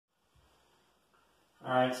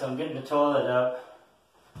Alright, so I'm getting the toilet up.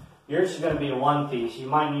 Yours is going to be a one piece. You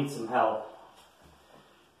might need some help.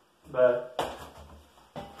 But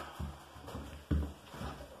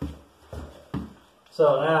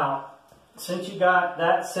so now, since you got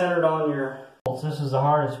that centered on your bolts, this is the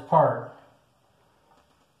hardest part.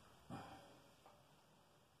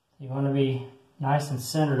 You want to be nice and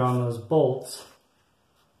centered on those bolts.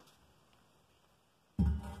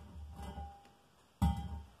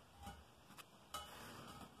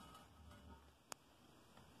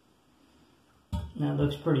 That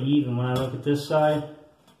looks pretty even when I look at this side.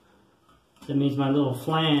 That means my little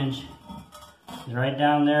flange is right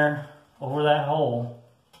down there over that hole.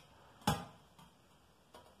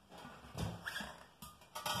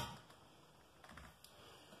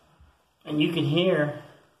 And you can hear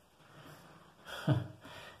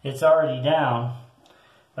it's already down,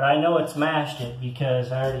 but I know it's mashed it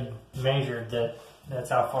because I already measured that.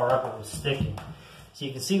 That's how far up it was sticking. So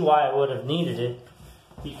you can see why I would have needed it,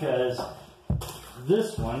 because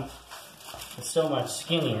this one is so much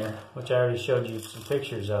skinnier, which I already showed you some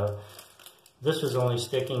pictures of. This was only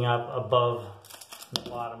sticking up above the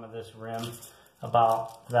bottom of this rim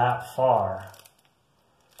about that far.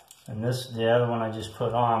 And the other one I just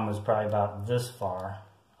put on was probably about this far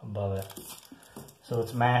above it. So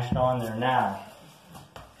it's mashed on there now.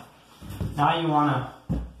 Now you want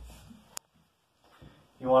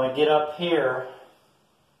to get up here,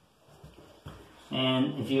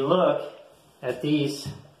 and if you look at these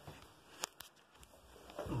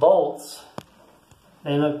bolts,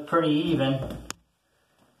 they look pretty even,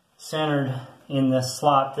 centered in this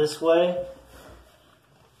slot this way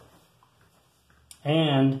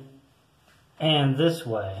and this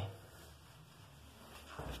way.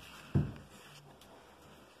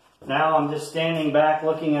 Now I'm just standing back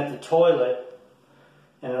looking at the toilet,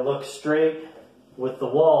 and it looks straight with the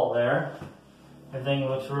wall there. Everything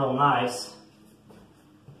looks real nice.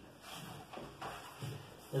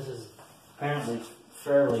 This is apparently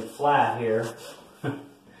fairly flat here. And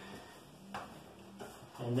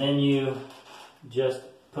then you just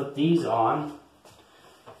put these on,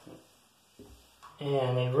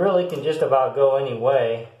 and they really can just about go any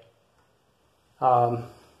way.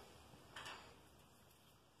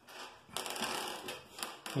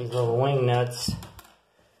 These little wing nuts,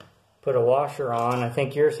 put a washer on. I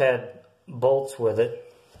think yours had bolts with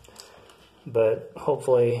it, but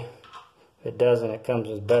hopefully if it doesn't, it comes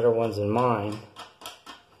with better ones than mine.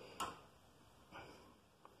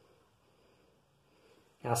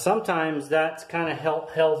 Now sometimes that's kind of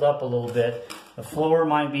held up a little bit. The floor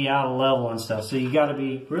might be out of level and stuff, so you got to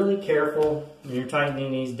be really careful when you're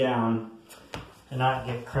tightening these down and not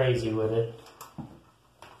get crazy with it.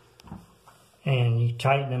 And you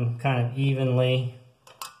tighten them kind of evenly,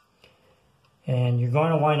 and you're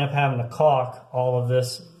going to wind up having to caulk all of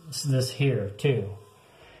this here too.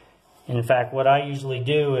 And in fact, what I usually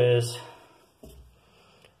do is,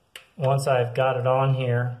 once I've got it on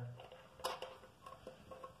here,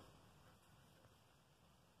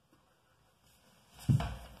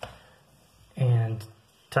 and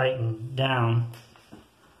tighten down,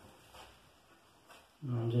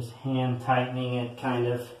 I'm just hand tightening it kind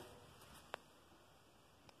of.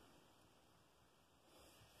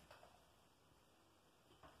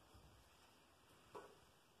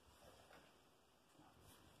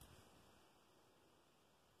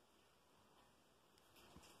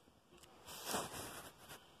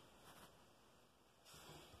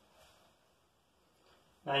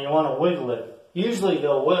 Now you want to wiggle it. Usually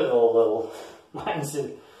they'll wiggle a little. Mine is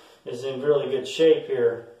in really good shape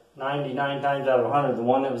here. 99 times out of 100, the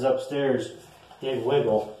one that was upstairs did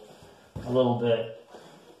wiggle a little bit.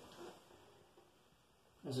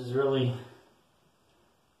 This is really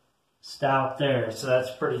stout there, so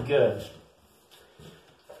that's pretty good.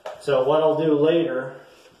 So what I'll do later,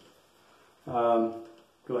 go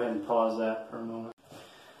ahead and pause that for a moment.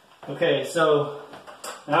 Okay, so,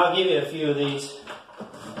 and I'll give you a few of these.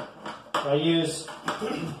 I use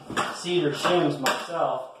cedar shims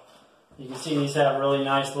myself. You can see these have really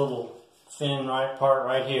nice little thin part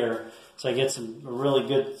right here. So I get some really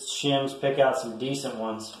good shims, pick out some decent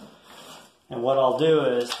ones. And what I'll do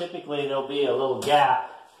is, typically there'll be a little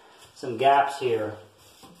gap, some gaps here.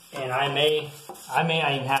 And I may not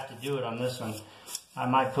even have to do it on this one. I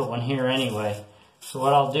might put one here anyway. So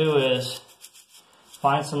what I'll do is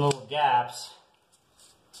find some little gaps.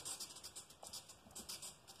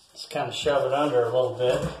 Kind of shove it under a little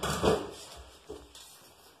bit.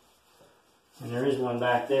 And there is one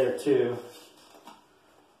back there too.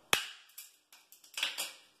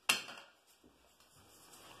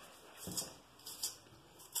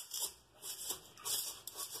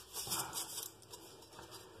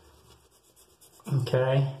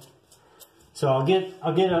 Okay. So I'll get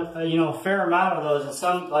a you know, a fair amount of those, and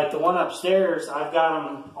some, like the one upstairs, I've got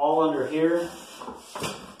them all under here.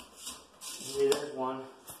 See, there's one.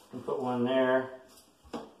 I can put one there.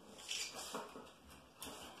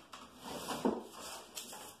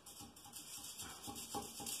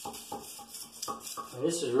 And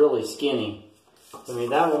this is really skinny. I mean,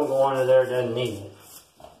 that won't go under there, doesn't need it.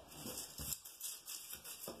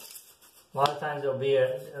 A lot of times there'll be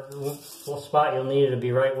a little spot you'll need it to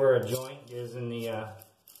be right where a joint is in the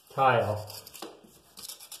tile.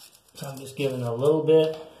 So I'm just giving a little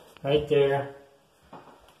bit right there.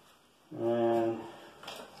 And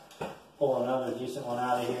pull another decent one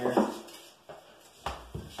out of here.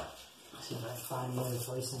 Let's see if I can find the other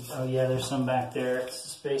places. Oh yeah, there's some back there. It's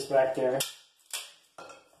space back there.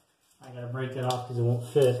 I gotta break that off because it won't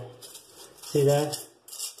fit. See that?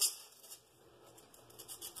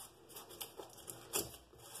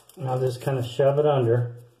 And I'll just kind of shove it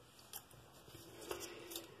under.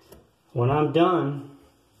 When I'm done,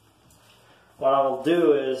 what I'll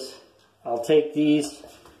do is I'll take these,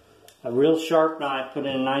 a real sharp knife, put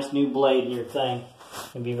in a nice new blade in your thing,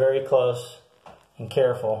 and be very close and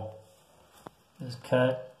careful. Just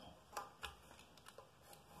cut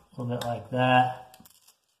a little bit like that.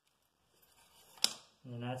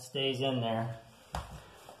 And that stays in there.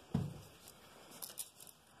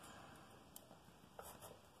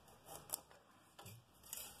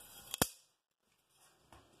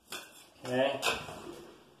 Okay.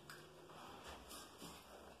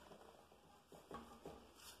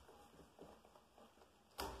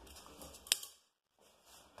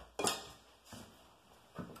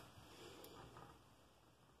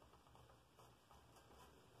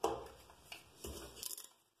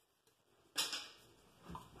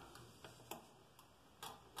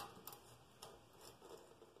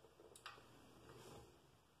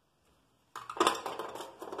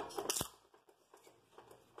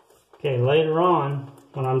 Okay, later on,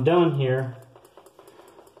 when I'm done here,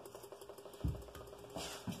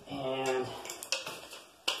 and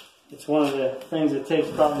it's one of the things that takes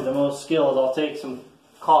probably the most skill, is I'll take some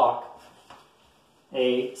caulk,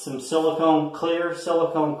 some silicone, clear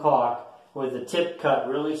silicone caulk with the tip cut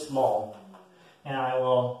really small, and I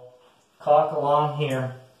will caulk along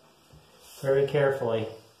here very carefully.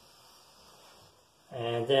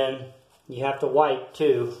 And then you have to wipe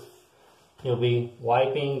too. You'll be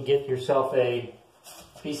wiping, get yourself a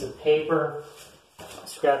piece of paper, a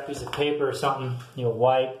scrap piece of paper or something. You'll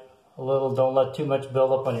wipe a little, don't let too much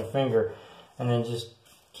build up on your finger, and then just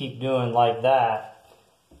keep doing like that.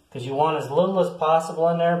 Because you want as little as possible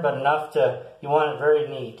in there, but enough to, you want it very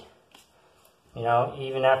neat. You know,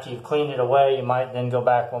 even after you've cleaned it away, you might then go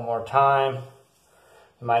back one more time.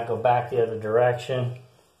 You might go back the other direction.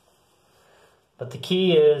 But the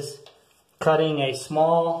key is cutting a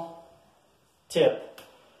small tip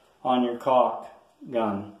on your caulk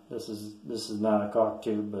gun. This is not a caulk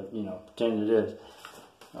tube, but you know, pretend it is.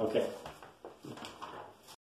 Okay.